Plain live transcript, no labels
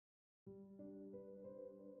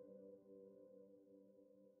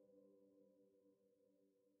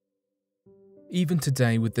Even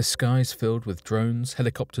today, with the skies filled with drones,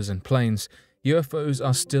 helicopters and planes, UFOs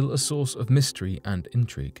are still a source of mystery and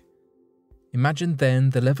intrigue. Imagine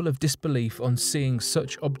then the level of disbelief on seeing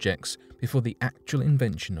such objects before the actual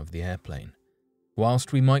invention of the airplane.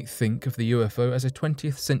 Whilst we might think of the UFO as a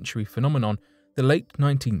 20th century phenomenon, the late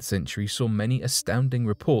 19th century saw many astounding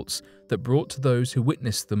reports that brought to those who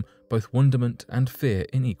witnessed them both wonderment and fear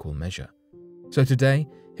in equal measure. So today,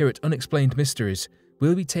 here at Unexplained Mysteries,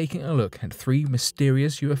 we'll be taking a look at 3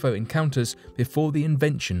 mysterious UFO encounters before the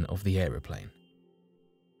invention of the aeroplane.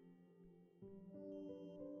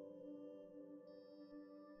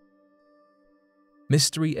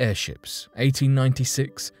 Mystery airships,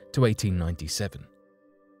 1896 to 1897.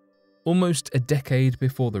 Almost a decade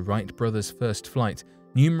before the Wright brothers' first flight,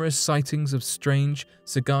 numerous sightings of strange,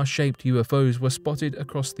 cigar-shaped UFOs were spotted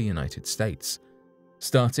across the United States.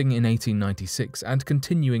 Starting in 1896 and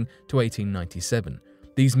continuing to 1897,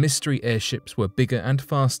 these mystery airships were bigger and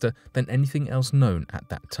faster than anything else known at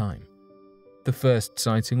that time. The first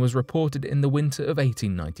sighting was reported in the winter of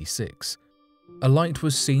 1896. A light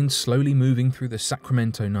was seen slowly moving through the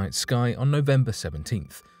Sacramento night sky on November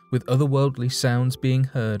 17th, with otherworldly sounds being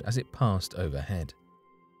heard as it passed overhead.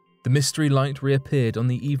 The mystery light reappeared on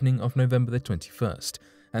the evening of November the 21st,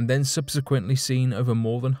 and then subsequently seen over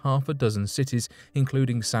more than half a dozen cities,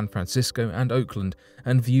 including San Francisco and Oakland,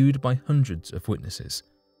 and viewed by hundreds of witnesses.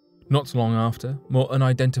 Not long after, more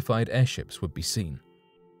unidentified airships would be seen.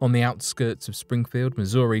 On the outskirts of Springfield,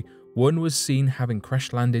 Missouri, one was seen having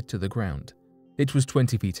crash-landed to the ground. It was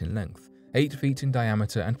 20 feet in length, 8 feet in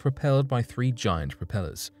diameter, and propelled by 3 giant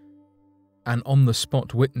propellers. An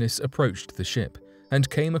on-the-spot witness approached the ship and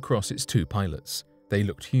came across its 2 pilots. They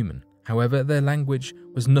looked human, however their language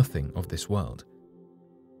was nothing of this world.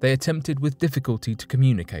 They attempted with difficulty to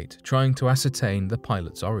communicate, trying to ascertain the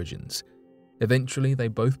pilot's origins. Eventually they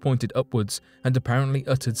both pointed upwards and apparently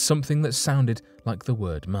uttered something that sounded like the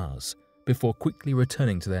word Mars, before quickly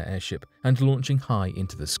returning to their airship and launching high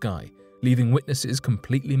into the sky, leaving witnesses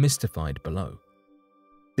completely mystified below.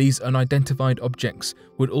 These unidentified objects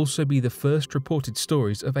would also be the first reported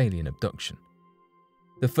stories of alien abduction.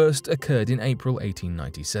 The first occurred in April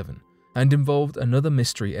 1897 and involved another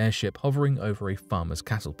mystery airship hovering over a farmer's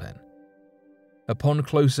cattle pen. Upon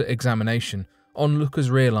closer examination, onlookers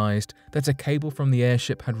realized that a cable from the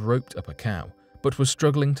airship had roped up a cow, but was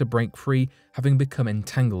struggling to break free, having become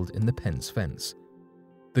entangled in the pen's fence.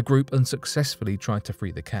 The group unsuccessfully tried to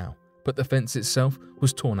free the cow, but the fence itself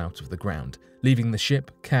was torn out of the ground, leaving the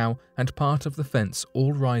ship, cow, and part of the fence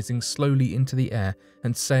all rising slowly into the air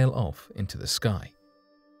and sail off into the sky.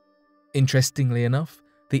 Interestingly enough,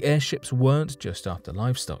 the airships weren't just after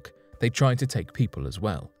livestock, they tried to take people as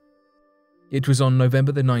well. It was on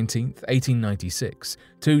November the 19th, 1896,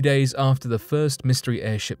 2 days after the first mystery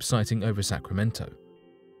airship sighting over Sacramento.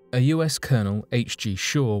 A US Colonel H.G.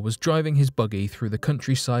 Shaw was driving his buggy through the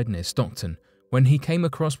countryside near Stockton when he came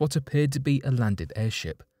across what appeared to be a landed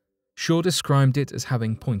airship. Shaw described it as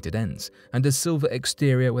having pointed ends and a silver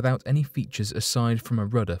exterior without any features aside from a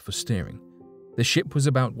rudder for steering. The ship was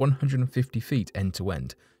about 150 feet end to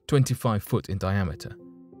end, 25 foot in diameter.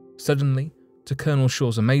 Suddenly, to Colonel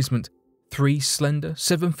Shaw's amazement, 3 slender,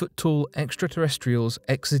 7-foot-tall extraterrestrials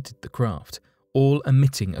exited the craft, all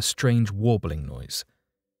emitting a strange warbling noise.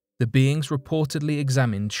 The beings reportedly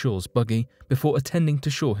examined Shaw's buggy before attending to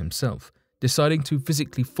Shaw himself, deciding to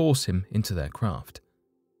physically force him into their craft.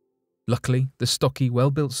 Luckily, the stocky,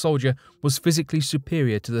 well-built soldier was physically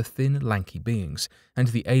superior to the thin, lanky beings, and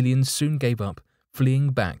the aliens soon gave up, fleeing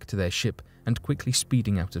back to their ship and quickly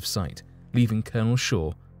speeding out of sight, leaving Colonel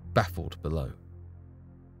Shaw baffled below.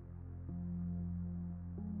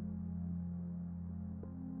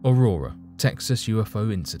 Aurora, Texas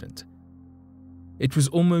UFO incident. It was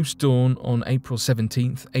almost dawn on April 17,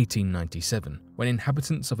 1897, when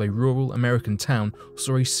inhabitants of a rural American town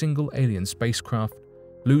saw a single alien spacecraft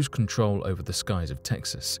lose control over the skies of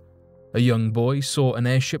Texas. A young boy saw an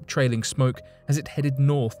airship trailing smoke as it headed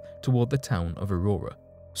north toward the town of Aurora,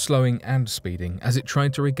 slowing and speeding as it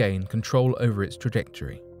tried to regain control over its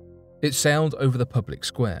trajectory. It sailed over the public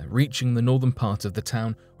square, reaching the northern part of the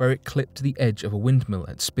town where it clipped the edge of a windmill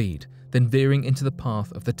at speed, then veering into the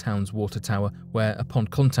path of the town's water tower where, upon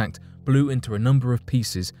contact, blew into a number of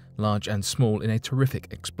pieces, large and small, in a terrific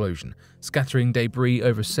explosion, scattering debris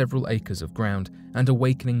over several acres of ground and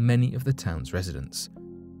awakening many of the town's residents.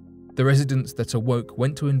 The residents that awoke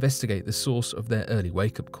went to investigate the source of their early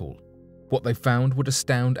wake-up call. What they found would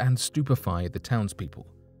astound and stupefy the townspeople.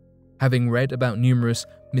 Having read about numerous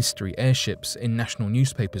mystery airships in national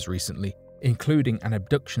newspapers recently, Including an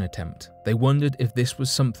abduction attempt, they wondered if this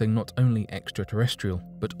was something not only extraterrestrial,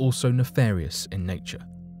 but also nefarious in nature.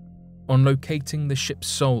 On locating the ship's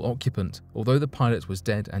sole occupant, although the pilot was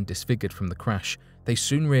dead and disfigured from the crash, they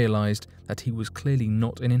soon realized that he was clearly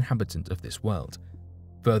not an inhabitant of this world.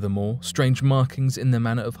 Furthermore, strange markings in the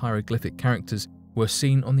manner of hieroglyphic characters were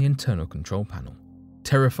seen on the internal control panel.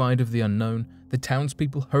 Terrified of the unknown, the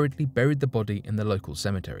townspeople hurriedly buried the body in the local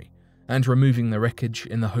cemetery, and removing the wreckage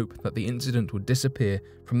in the hope that the incident would disappear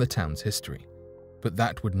from the town's history. But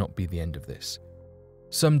that would not be the end of this.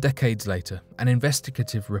 Some decades later, an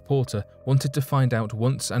investigative reporter wanted to find out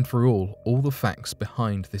once and for all the facts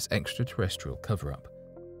behind this extraterrestrial cover-up.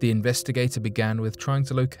 The investigator began with trying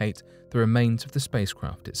to locate the remains of the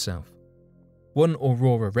spacecraft itself. One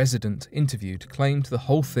Aurora resident interviewed claimed the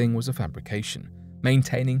whole thing was a fabrication,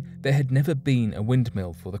 maintaining there had never been a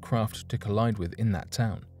windmill for the craft to collide with in that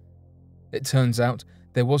town. It turns out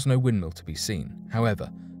there was no windmill to be seen. However,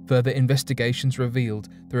 further investigations revealed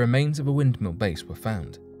the remains of a windmill base were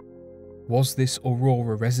found. Was this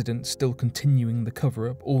Aurora resident still continuing the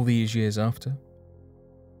cover-up all these years after?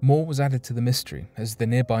 More was added to the mystery, as the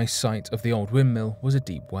nearby site of the old windmill was a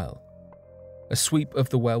deep well. A sweep of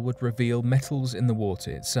the well would reveal metals in the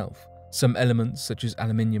water itself, some elements such as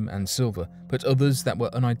aluminium and silver, but others that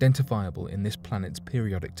were unidentifiable in this planet's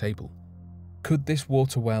periodic table. Could this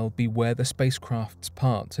water well be where the spacecraft's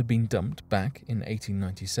parts had been dumped back in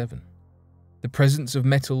 1897? The presence of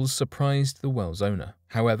metals surprised the well's owner.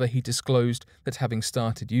 However, he disclosed that having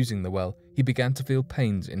started using the well, he began to feel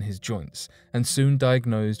pains in his joints and soon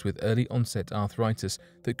diagnosed with early onset arthritis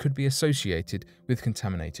that could be associated with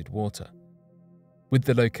contaminated water. With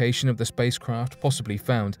the location of the spacecraft possibly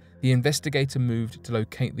found, the investigator moved to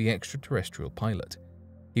locate the extraterrestrial pilot.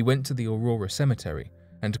 He went to the Aurora Cemetery,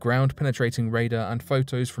 and ground-penetrating radar and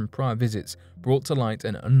photos from prior visits brought to light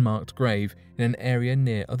an unmarked grave in an area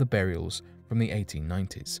near other burials from the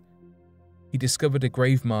 1890s. He discovered a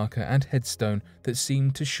grave marker and headstone that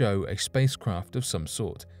seemed to show a spacecraft of some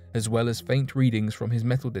sort, as well as faint readings from his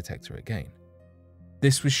metal detector again.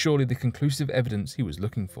 This was surely the conclusive evidence he was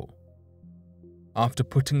looking for. After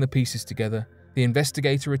putting the pieces together, the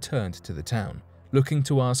investigator returned to the town, looking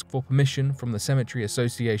to ask for permission from the Cemetery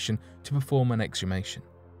Association to perform an exhumation,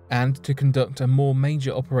 and to conduct a more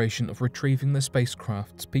major operation of retrieving the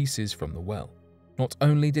spacecraft's pieces from the well. Not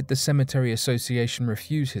only did the Cemetery Association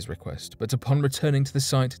refuse his request, but upon returning to the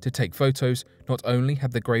site to take photos, not only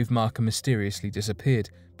had the grave marker mysteriously disappeared,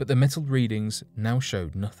 but the metal readings now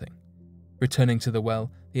showed nothing. Returning to the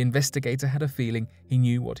well, the investigator had a feeling he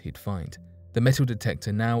knew what he'd find. The metal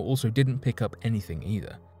detector now also didn't pick up anything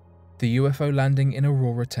either. The UFO landing in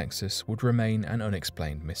Aurora, Texas would remain an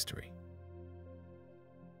unexplained mystery.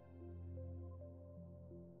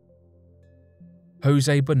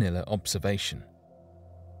 Jose Bonilla observation.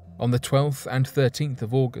 On the 12th and 13th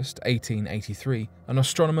of August 1883, an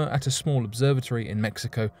astronomer at a small observatory in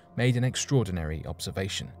Mexico made an extraordinary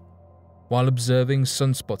observation. While observing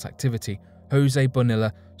sunspot activity, Jose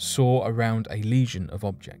Bonilla saw around a legion of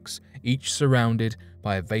objects, each surrounded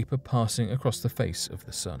by a vapor passing across the face of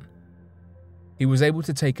the sun. He was able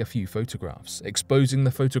to take a few photographs, exposing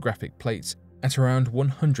the photographic plates at around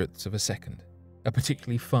 1/100th of a second, a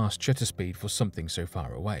particularly fast shutter speed for something so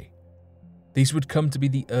far away. These would come to be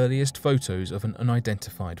the earliest photos of an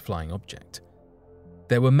unidentified flying object.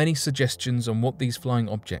 There were many suggestions on what these flying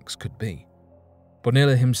objects could be.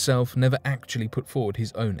 Bonilla himself never actually put forward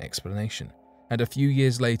his own explanation, and a few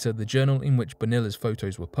years later, the journal in which Bonilla's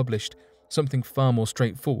photos were published, something far more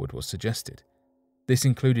straightforward was suggested. This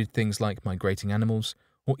included things like migrating animals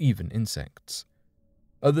or even insects.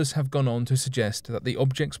 Others have gone on to suggest that the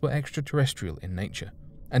objects were extraterrestrial in nature,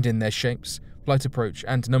 and in their shapes, flight approach,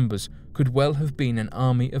 and numbers could well have been an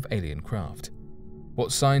army of alien craft.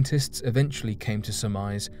 What scientists eventually came to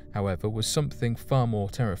surmise, however, was something far more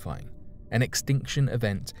terrifying: an extinction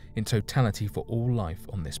event in totality for all life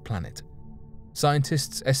on this planet.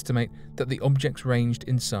 Scientists estimate that the objects ranged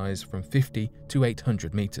in size from 50 to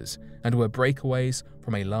 800 meters and were breakaways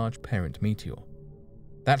from a large parent meteor.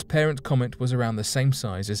 That parent comet was around the same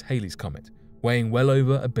size as Halley's Comet, weighing well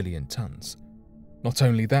over 1 billion tons. Not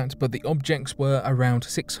only that, but the objects were around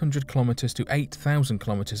 600 kilometers to 8,000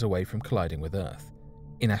 kilometers away from colliding with Earth.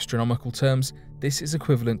 In astronomical terms, this is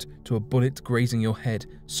equivalent to a bullet grazing your head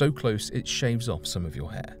so close it shaves off some of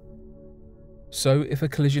your hair. So, if a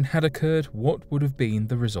collision had occurred, what would have been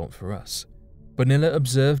the result for us? Bonilla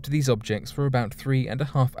observed these objects for about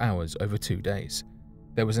 3.5 hours over 2 days.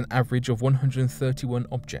 There was an average of 131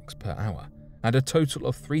 objects per hour, and a total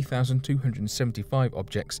of 3,275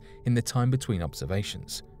 objects in the time between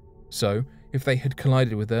observations. So, if they had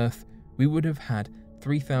collided with Earth, we would have had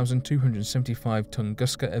 3,275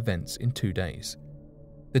 Tunguska events in 2 days.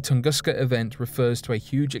 The Tunguska event refers to a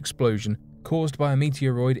huge explosion caused by a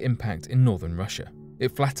meteoroid impact in northern Russia.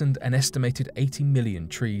 It flattened an estimated 80 million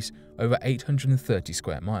trees over 830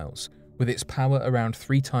 square miles, with its power around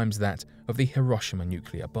 3 times that of the Hiroshima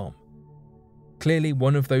nuclear bomb. Clearly,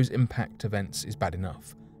 one of those impact events is bad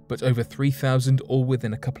enough, but over 3,000 all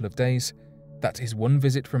within a couple of days, that is one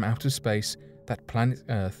visit from outer space that planet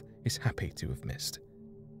Earth is happy to have missed.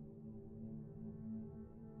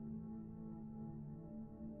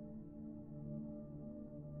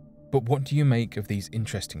 But what do you make of these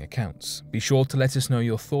interesting accounts? Be sure to let us know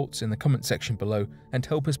your thoughts in the comment section below and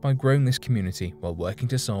help us by growing this community while working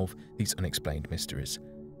to solve these unexplained mysteries.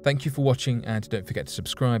 Thank you for watching, and don't forget to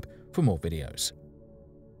subscribe for more videos.